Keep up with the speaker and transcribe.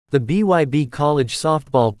The BYB College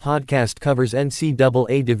Softball Podcast covers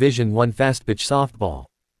NCAA Division I fastpitch softball.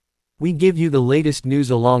 We give you the latest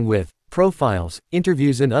news along with profiles,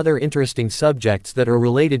 interviews and other interesting subjects that are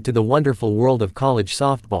related to the wonderful world of college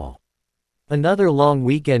softball. Another long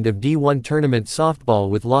weekend of D1 tournament softball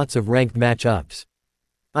with lots of ranked matchups.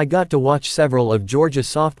 I got to watch several of Georgia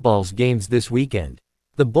softball's games this weekend.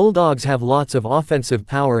 The Bulldogs have lots of offensive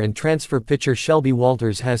power and transfer pitcher Shelby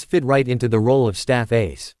Walters has fit right into the role of staff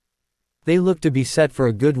ace. They look to be set for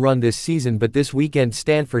a good run this season, but this weekend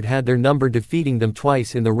Stanford had their number, defeating them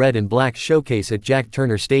twice in the Red and Black Showcase at Jack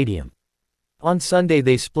Turner Stadium. On Sunday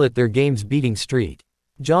they split their games, beating St.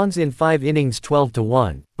 John's in 5 innings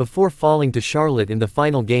 12-1, before falling to Charlotte in the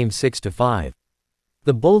final game 6-5.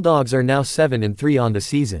 The Bulldogs are now 7-3 on the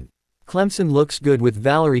season. Clemson looks good with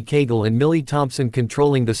Valerie Cagle and Millie Thompson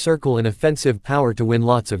controlling the circle in offensive power to win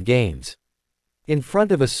lots of games. In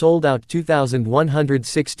front of a sold-out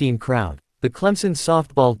 2,116 crowd, the Clemson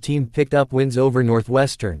softball team picked up wins over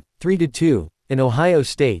Northwestern, 3-2, and Ohio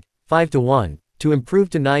State, 5-1, to improve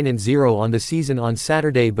to 9-0 on the season on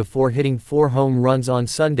Saturday before hitting 4 home runs on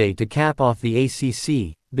Sunday to cap off the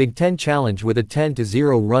ACC Big Ten Challenge with a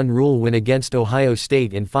 10-0 run rule win against Ohio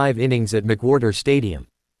State in 5 innings at McWhorter Stadium.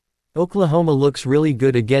 Oklahoma looks really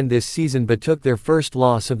good again this season but took their first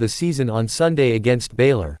loss of the season on Sunday against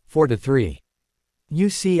Baylor, 4-3.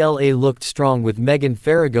 UCLA looked strong with Megan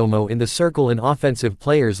Ferragamo in the circle and offensive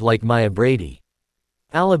players like Maya Brady.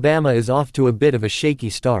 Alabama is off to a bit of a shaky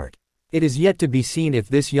start. It is yet to be seen if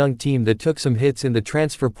this young team that took some hits in the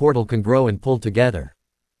transfer portal can grow and pull together.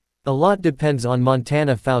 A lot depends on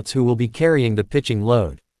Montana Fouts, who will be carrying the pitching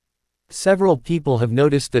load. Several people have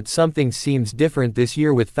noticed that something seems different this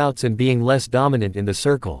year with Fouts and being less dominant in the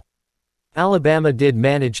circle. Alabama did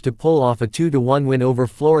manage to pull off a 2-1 win over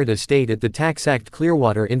Florida State at the TaxAct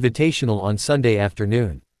Clearwater Invitational on Sunday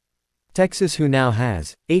afternoon. Texas, who now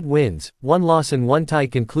has 8 wins, 1 loss and 1 tie,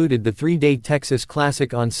 concluded the 3-day Texas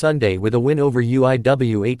Classic on Sunday with a win over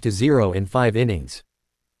UIW 8-0 in 5 innings.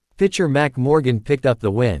 Pitcher Mac Morgan picked up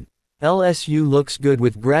the win. LSU looks good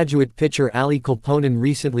with graduate pitcher Ali Kolponen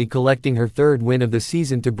recently collecting her 3rd win of the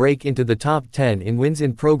season to break into the top 10 in wins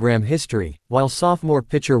in program history, while sophomore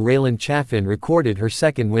pitcher Raylan Chaffin recorded her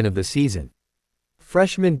 2nd win of the season.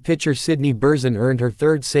 Freshman pitcher Sydney Berzin earned her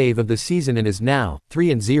 3rd save of the season and is now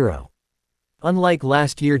 3-0. Unlike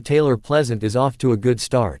last year, Taylor Pleasant is off to a good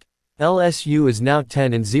start. LSU is now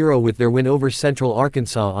 10-0 with their win over Central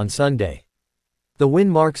Arkansas on Sunday. The win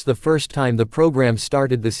marks the first time the program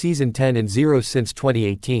started the season 10-0 since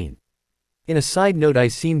 2018. In a side note, I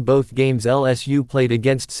seen both games LSU played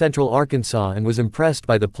against Central Arkansas and was impressed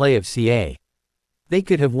by the play of CA. They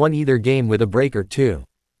could have won either game with a break or two.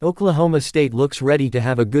 Oklahoma State looks ready to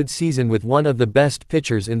have a good season with one of the best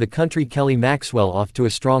pitchers in the country, Kelly Maxwell, off to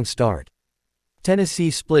a strong start.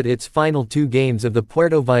 Tennessee split its final 2 games of the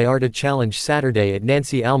Puerto Vallarta Challenge Saturday at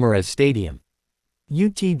Nancy Alvarez Stadium.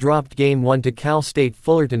 UT dropped Game 1 to Cal State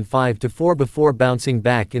Fullerton 5-4 before bouncing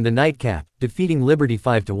back in the nightcap, defeating Liberty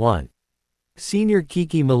 5-1. Senior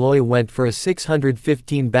Kiki Malloy went for a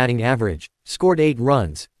 .615 batting average, scored 8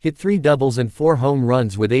 runs, hit 3 doubles and 4 home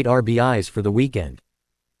runs with 8 RBIs for the weekend.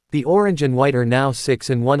 The Orange and White are now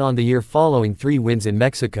 6-1 on the year following 3 wins in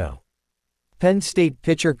Mexico. Penn State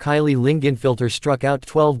pitcher Kylie Lingenfelter struck out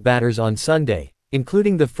 12 batters on Sunday,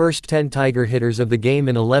 including the first 10 Tiger hitters of the game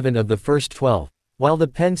in 11 of the first 12. While the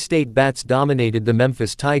Penn State Bats dominated the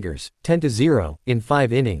Memphis Tigers, 10-0, in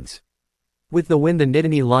 5 innings. With the win, the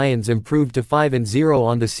Nittany Lions improved to 5-0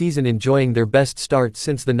 on the season, enjoying their best start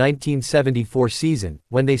since the 1974 season,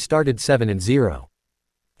 when they started 7-0.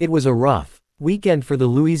 It was a rough weekend for the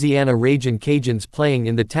Louisiana Ragin' Cajuns playing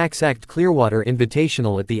in the TaxAct Clearwater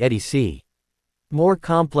Invitational at the Eddie C. Moore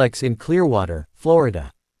Complex in Clearwater,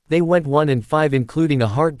 Florida. They went 1-5, including a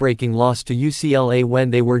heartbreaking loss to UCLA when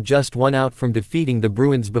they were just 1 out from defeating the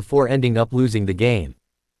Bruins before ending up losing the game.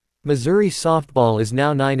 Missouri softball is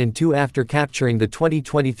now 9-2 after capturing the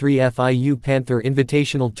 2023 FIU Panther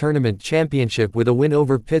Invitational Tournament Championship with a win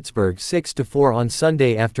over Pittsburgh 6-4 on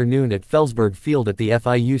Sunday afternoon at Felsberg Field at the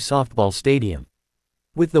FIU Softball Stadium.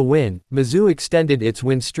 With the win, Mizzou extended its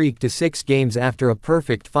win streak to 6 games after a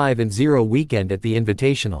perfect 5-0 weekend at the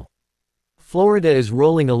Invitational. Florida is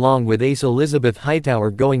rolling along with ace Elizabeth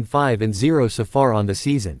Hightower going 5-0 so far on the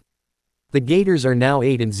season. The Gators are now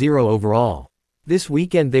 8-0 overall. This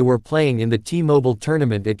weekend they were playing in the T-Mobile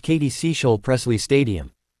tournament at Katie Seichel Presley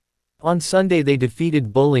Stadium. On Sunday they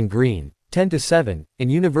defeated Bowling Green, 10-7,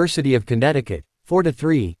 and University of Connecticut,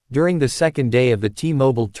 4-3, during the 2nd day of the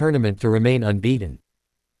T-Mobile tournament to remain unbeaten.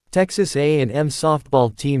 Texas A&M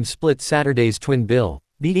softball team split Saturday's twin bill,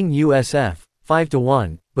 beating USF,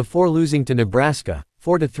 5-1, before losing to Nebraska,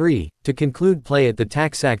 4-3, to conclude play at the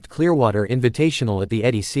taxacked Clearwater Invitational at the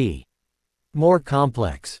Eddie C. Moore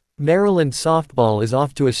Complex. Maryland softball is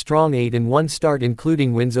off to a strong 8-1 start,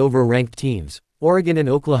 including wins over ranked teams, Oregon and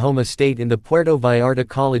Oklahoma State in the Puerto Vallarta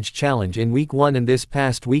College Challenge in Week 1 and this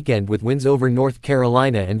past weekend with wins over North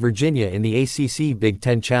Carolina and Virginia in the ACC Big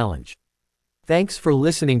Ten Challenge. Thanks for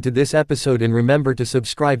listening to this episode, and remember to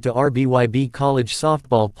subscribe to RBYB College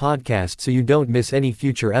Softball Podcast so you don't miss any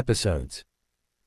future episodes.